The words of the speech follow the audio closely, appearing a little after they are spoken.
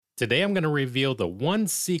Today, I'm going to reveal the one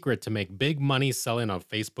secret to make big money selling on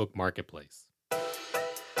Facebook Marketplace.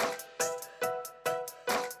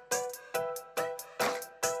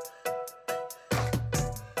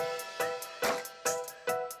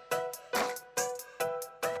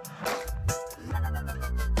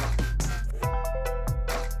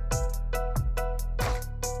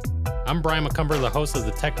 I'm Brian McCumber, the host of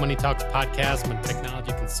the Tech Money Talks podcast. I'm a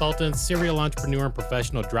technology consultant, serial entrepreneur, and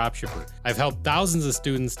professional dropshipper. I've helped thousands of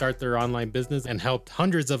students start their online business and helped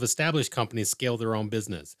hundreds of established companies scale their own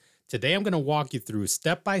business. Today, I'm going to walk you through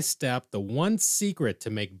step by step the one secret to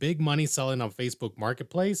make big money selling on Facebook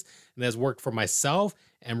Marketplace, and has worked for myself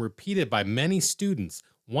and repeated by many students.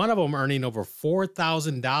 One of them earning over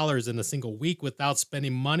 $4,000 in a single week without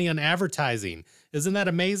spending money on advertising. Isn't that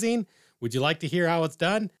amazing? Would you like to hear how it's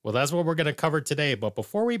done? Well, that's what we're going to cover today. But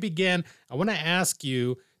before we begin, I want to ask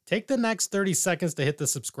you, take the next 30 seconds to hit the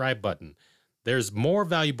subscribe button. There's more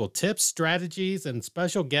valuable tips, strategies, and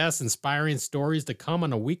special guests, inspiring stories to come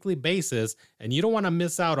on a weekly basis, and you don't want to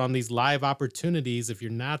miss out on these live opportunities if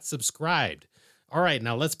you're not subscribed. All right,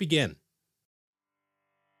 now let's begin.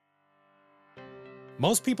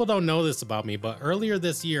 Most people don't know this about me, but earlier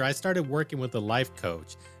this year, I started working with a life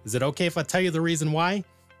coach. Is it okay if I tell you the reason why?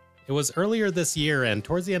 It was earlier this year, and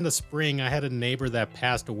towards the end of spring, I had a neighbor that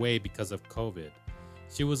passed away because of COVID.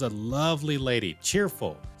 She was a lovely lady,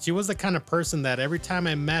 cheerful. She was the kind of person that every time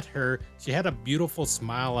I met her, she had a beautiful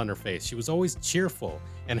smile on her face. She was always cheerful,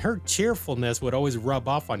 and her cheerfulness would always rub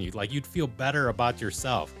off on you, like you'd feel better about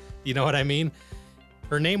yourself. You know what I mean?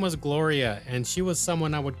 Her name was Gloria, and she was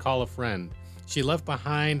someone I would call a friend. She left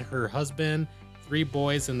behind her husband, 3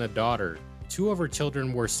 boys, and a daughter. 2 of her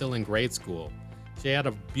children were still in grade school. She had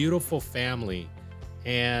a beautiful family,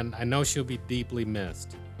 and I know she'll be deeply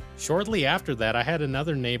missed. Shortly after that, I had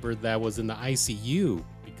another neighbor that was in the ICU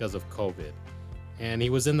because of COVID. And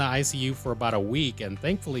he was in the ICU for about a week, and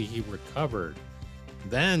thankfully he recovered.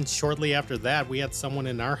 Then, shortly after that, we had someone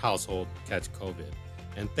in our household catch COVID.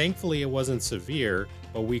 And thankfully it wasn't severe,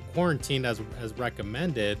 but we quarantined as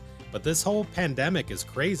recommended. But this whole pandemic is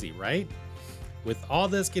crazy, right? With all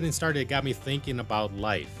this getting started, it got me thinking about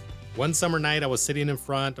life. One summer night, I was sitting in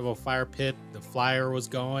front of a fire pit, the flyer was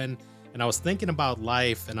going, and I was thinking about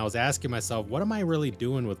life, and I was asking myself, what am I really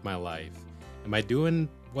doing with my life? Am I doing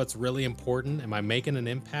what's really important? Am I making an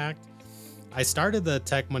impact? I started the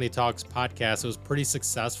Tech Money Talks podcast. It was pretty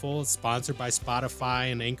successful. It's sponsored by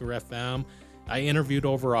Spotify and Anchor FM. I interviewed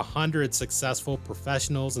over 100 successful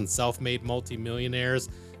professionals and self-made multimillionaires.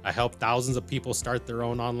 I helped thousands of people start their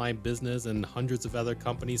own online business, and hundreds of other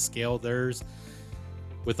companies scale theirs.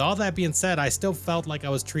 With all that being said, I still felt like I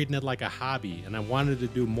was treating it like a hobby, and I wanted to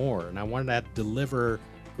do more, and I wanted to deliver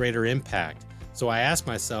greater impact. So I asked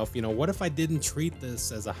myself, what if I didn't treat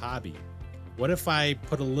this as a hobby? What if I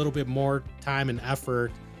put a little bit more time and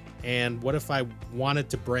effort, and what if I wanted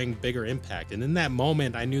to bring bigger impact? And in that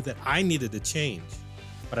moment, I knew that I needed to change,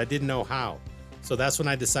 but I didn't know how. So that's when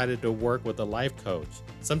I decided to work with a life coach.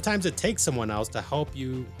 Sometimes it takes someone else to help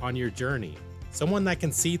you on your journey. Someone that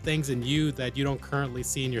can see things in you that you don't currently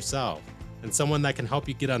see in yourself, and someone that can help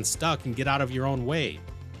you get unstuck and get out of your own way.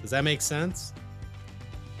 Does that make sense?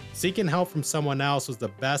 Seeking help from someone else was the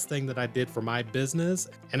best thing that I did for my business,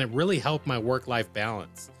 and it really helped my work-life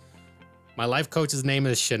balance. My life coach's name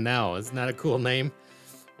is Chanel. Isn't that a cool name?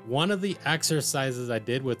 One of the exercises I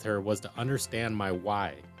did with her was to understand my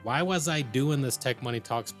why. Why was I doing this Tech Money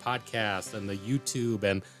Talks podcast and the YouTube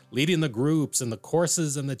and leading the groups and the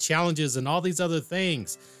courses and the challenges and all these other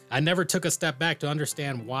things? I never took a step back to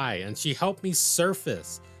understand why, and she helped me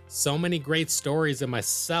surface so many great stories in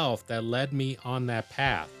myself that led me on that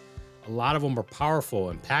path. A lot of them are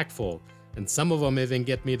powerful, impactful, and some of them even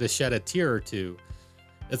get me to shed a tear or two.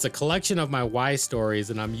 It's a collection of my why stories,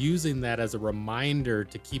 and I'm using that as a reminder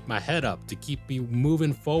to keep my head up, to keep me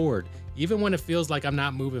moving forward, even when it feels like I'm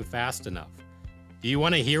not moving fast enough. Do you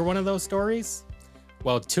want to hear one of those stories?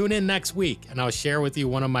 Well, tune in next week, and I'll share with you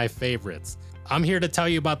one of my favorites. I'm here to tell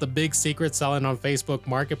you about the big secret selling on Facebook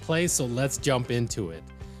Marketplace, so let's jump into it.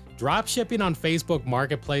 Dropshipping on Facebook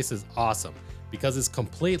Marketplace is awesome because it's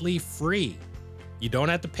completely free. You don't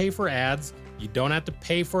have to pay for ads. You don't have to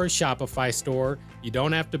pay for a Shopify store. You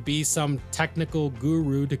don't have to be some technical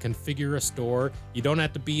guru to configure a store. You don't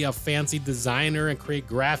have to be a fancy designer and create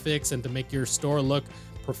graphics and to make your store look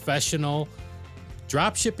professional.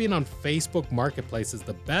 Dropshipping on Facebook Marketplace is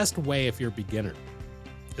the best way if you're a beginner.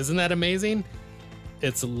 Isn't that amazing?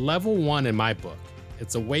 It's level 1 in my book.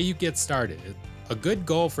 It's a way you get started. A good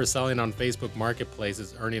goal for selling on Facebook Marketplace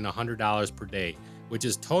is earning $100 per day, which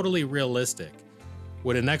is totally realistic.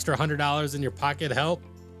 Would an extra $100 in your pocket help?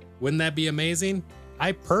 Wouldn't that be amazing?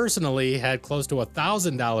 I personally had close to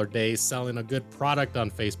 $1,000 days selling a good product on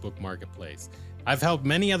Facebook Marketplace. I've helped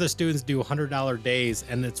many other students do $100 days,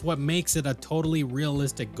 and it's what makes it a totally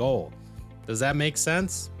realistic goal. Does that make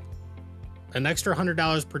sense? An extra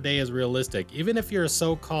 $100 per day is realistic. Even if you're a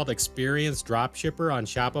so-called experienced dropshipper on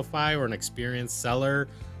Shopify or an experienced seller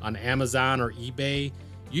on Amazon or eBay,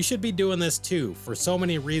 you should be doing this too for so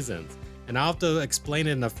many reasons. And I'll have to explain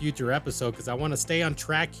it in a future episode because I want to stay on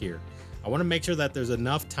track here. I want to make sure that there's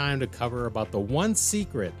enough time to cover about the one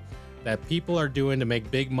secret that people are doing to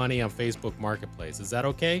make big money on Facebook Marketplace. Is that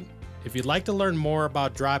okay? If you'd like to learn more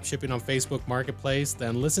about dropshipping on Facebook Marketplace,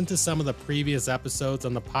 then listen to some of the previous episodes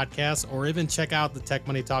on the podcast or even check out the Tech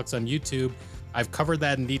Money Talks on YouTube. I've covered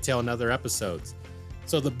that in detail in other episodes.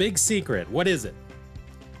 So the big secret, what is it?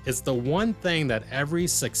 It's the one thing that every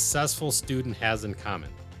successful student has in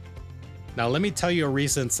common. Now let me tell you a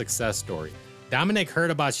recent success story. Dominic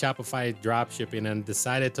heard about Shopify dropshipping and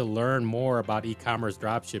decided to learn more about e-commerce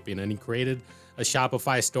dropshipping, and he created a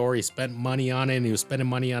Shopify store. He spent money on it, and he was spending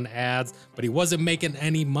money on ads, but he wasn't making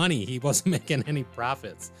any money. He wasn't making any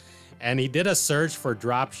profits. And he did a search for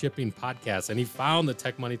dropshipping podcasts, and he found the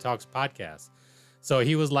Tech Money Talks podcast. So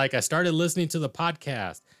he was like, I started listening to the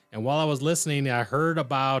podcast, and while I was listening, I heard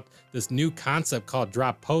about this new concept called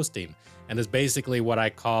drop posting, and it's basically what I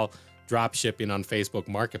call drop shipping on Facebook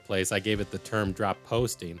Marketplace. I gave it the term drop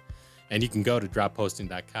posting, and you can go to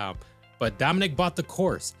dropposting.com. But Dominic bought the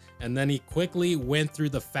course, and then he quickly went through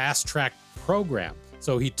the fast track program.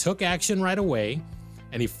 So he took action right away,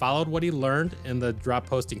 and he followed what he learned in the drop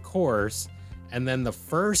posting course. And then the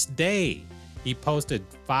first day, he posted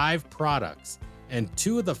 5 products, and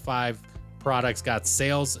 2 of the 5 products got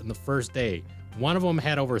sales in the first day. One of them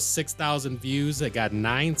had over 6,000 views. It got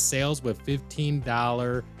 9 sales with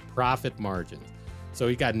 $15 profit margins. So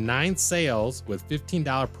he got 9 sales with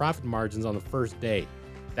 $15 profit margins on the first day.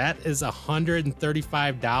 That is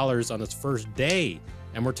 $135 on his first day,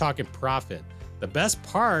 and we're talking profit. The best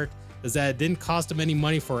part is that it didn't cost him any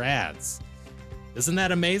money for ads. Isn't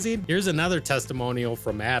that amazing? Here's another testimonial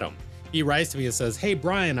from Adam. He writes to me and says, "Hey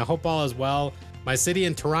Brian, I hope all is well. My city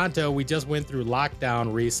in Toronto, we just went through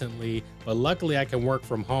lockdown recently, but luckily I can work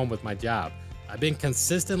from home with my job. I've been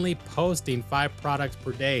consistently posting 5 products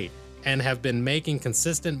per day and have been making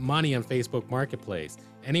consistent money on Facebook Marketplace,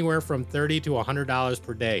 anywhere from $30 to $100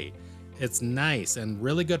 per day. It's nice, and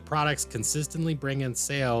really good products consistently bring in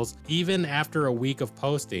sales even after a week of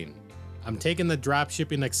posting. I'm taking the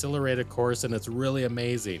Dropshipping Accelerated course, and it's really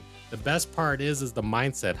amazing. The best part is the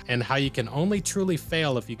mindset and how you can only truly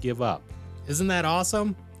fail if you give up. Isn't that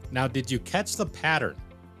awesome? Now, did you catch the pattern?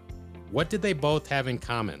 What did they both have in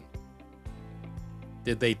common?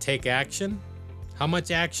 Did they take action? How much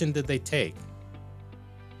action did they take?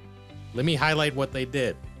 Let me highlight what they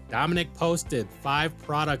did. Dominic posted 5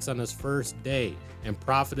 products on his first day and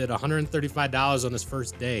profited $135 on his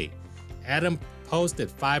first day. Adam posted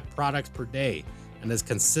 5 products per day and is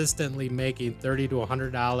consistently making $30 to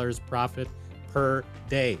 $100 profit per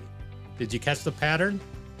day. Did you catch the pattern?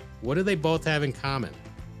 What do they both have in common?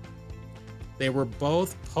 They were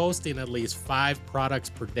both posting at least 5 products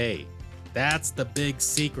per day. That's the big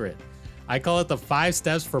secret. I call it the 5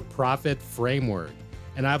 steps for profit framework.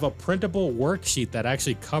 And I have a printable worksheet that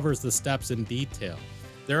actually covers the steps in detail.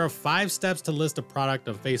 There are 5 steps to list a product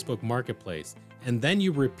on Facebook Marketplace, and then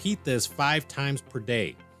you repeat this 5 times per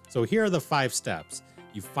day. So here are the 5 steps.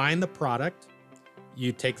 You find the product,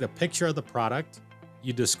 you take the picture of the product,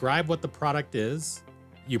 you describe what the product is,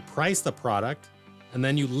 you price the product, and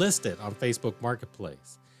then you list it on Facebook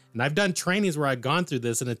Marketplace. And I've done trainings where I've gone through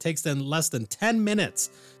this, and it takes them less than 10 minutes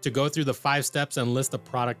to go through the 5 steps and list the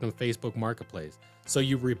product on Facebook Marketplace. So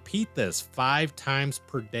you repeat this 5 times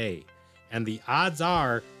per day. And the odds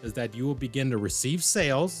are is that you will begin to receive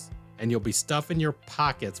sales, and you'll be stuffing your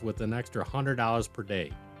pockets with an extra $100 per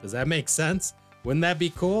day. Does that make sense? Wouldn't that be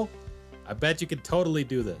cool? I bet you could totally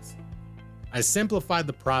do this. I simplified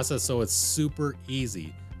the process so it's super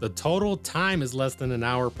easy. The total time is less than an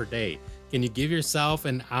hour per day. Can you give yourself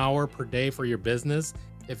an hour per day for your business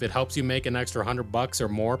if it helps you make an extra $100 or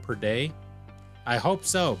more per day? I hope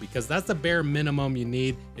so, because that's the bare minimum you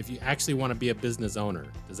need if you actually want to be a business owner.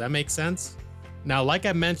 Does that make sense? Now, like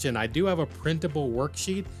I mentioned, I do have a printable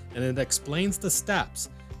worksheet, and it explains the steps.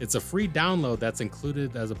 It's a free download that's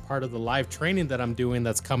included as a part of the live training that I'm doing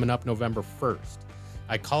that's coming up November 1st.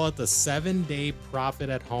 I call it the 7-Day Profit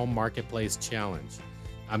at Home Marketplace Challenge.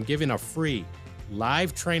 I'm giving a free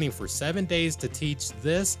live training for 7 days to teach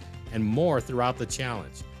this and more throughout the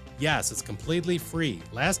challenge. Yes, it's completely free.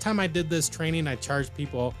 Last time I did this training, I charged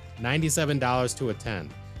people $97 to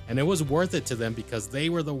attend, and it was worth it to them because they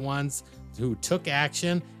were the ones who took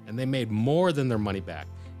action and they made more than their money back.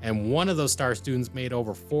 And one of those star students made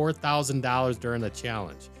over $4,000 during the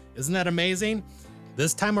challenge. Isn't that amazing?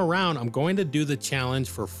 This time around, I'm going to do the challenge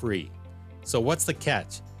for free. So what's the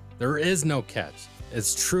catch? There is no catch.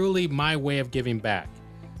 It's truly my way of giving back.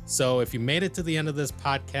 So if you made it to the end of this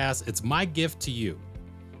podcast, it's my gift to you.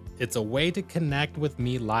 It's a way to connect with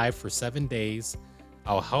me live for 7 days.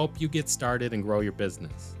 I'll help you get started and grow your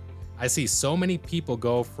business. I see so many people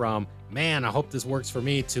go from, man, I hope this works for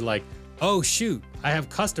me, to like, oh shoot, I have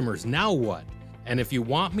customers, now what? And if you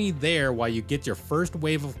want me there while you get your first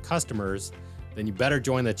wave of customers, then you better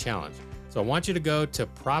join the challenge. So I want you to go to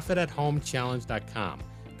profitathomechallenge.com.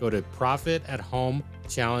 Go to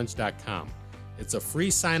profitathomechallenge.com. It's a free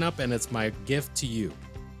sign up and it's my gift to you.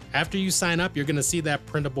 After you sign up, you're gonna see that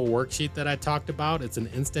printable worksheet that I talked about. It's an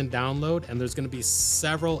instant download, and there's gonna be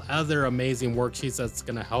several other amazing worksheets that's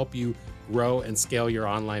gonna help you grow and scale your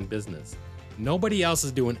online business. Nobody else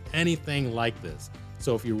is doing anything like this.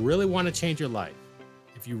 So if you really wanna change your life,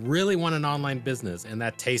 if you really want an online business and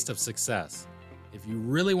that taste of success, if you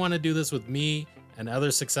really wanna do this with me and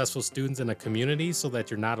other successful students in a community so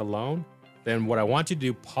that you're not alone, then what I want you to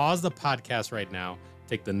do, pause the podcast right now,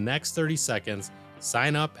 take the next 30 seconds,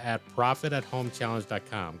 sign up at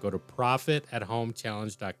profitathomechallenge.com. Go to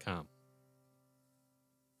profitathomechallenge.com.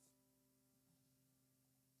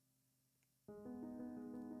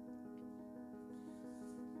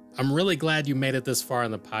 I'm really glad you made it this far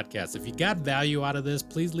in the podcast. If you got value out of this,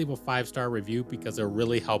 please leave a 5-star review because it'll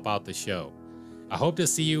really help out the show. I hope to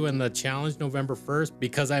see you in the challenge November 1st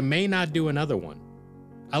because I may not do another one.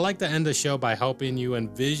 I like to end the show by helping you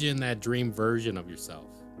envision that dream version of yourself.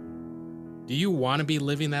 Do you want to be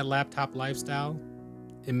living that laptop lifestyle?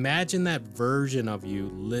 Imagine that version of you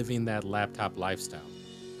living that laptop lifestyle.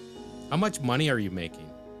 How much money are you making?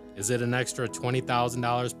 Is it an extra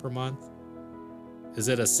 $20,000 per month? Is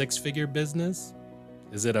it a 6-figure business?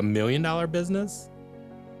 Is it $1 million business?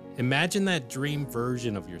 Imagine that dream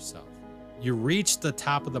version of yourself. You reach the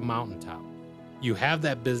top of the mountaintop. You have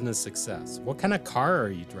that business success. What kind of car are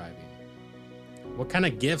you driving? What kind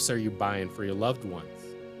of gifts are you buying for your loved ones?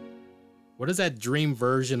 What does that dream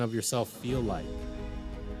version of yourself feel like?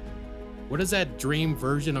 What is that dream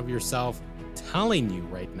version of yourself telling you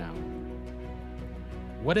right now?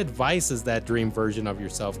 What advice is that dream version of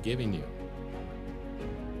yourself giving you?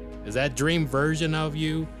 Is that dream version of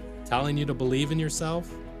you telling you to believe in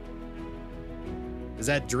yourself? Is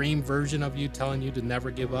that dream version of you telling you to never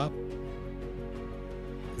give up?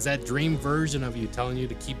 Is that dream version of you telling you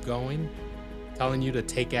to keep going? Telling you to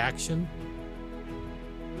take action?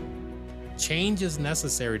 Change is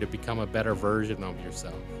necessary to become a better version of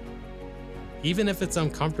yourself. Even if it's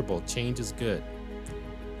uncomfortable, change is good.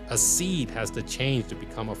 A seed has to change to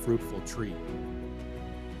become a fruitful tree.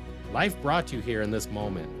 Life brought you here in this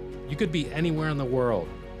moment. You could be anywhere in the world,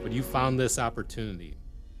 but you found this opportunity.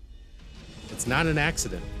 It's not an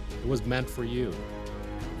accident. It was meant for you.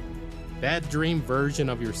 That dream version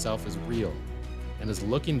of yourself is real and is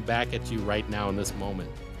looking back at you right now in this moment.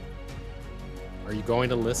 Are you going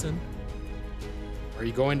to listen? Are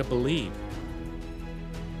you going to believe?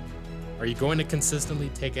 Are you going to consistently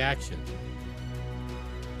take action?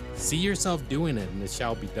 See yourself doing it and it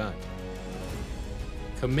shall be done.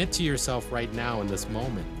 Commit to yourself right now in this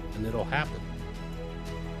moment and it'll happen.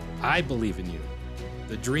 I believe in you.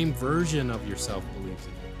 The dream version of yourself believes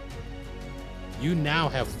in you. You now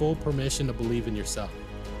have full permission to believe in yourself.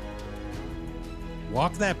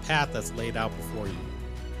 Walk that path that's laid out before you.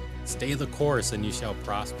 Stay the course and you shall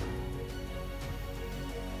prosper.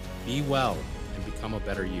 Be well and become a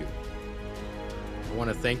better you. I want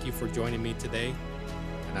to thank you for joining me today,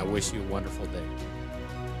 and I wish you a wonderful day.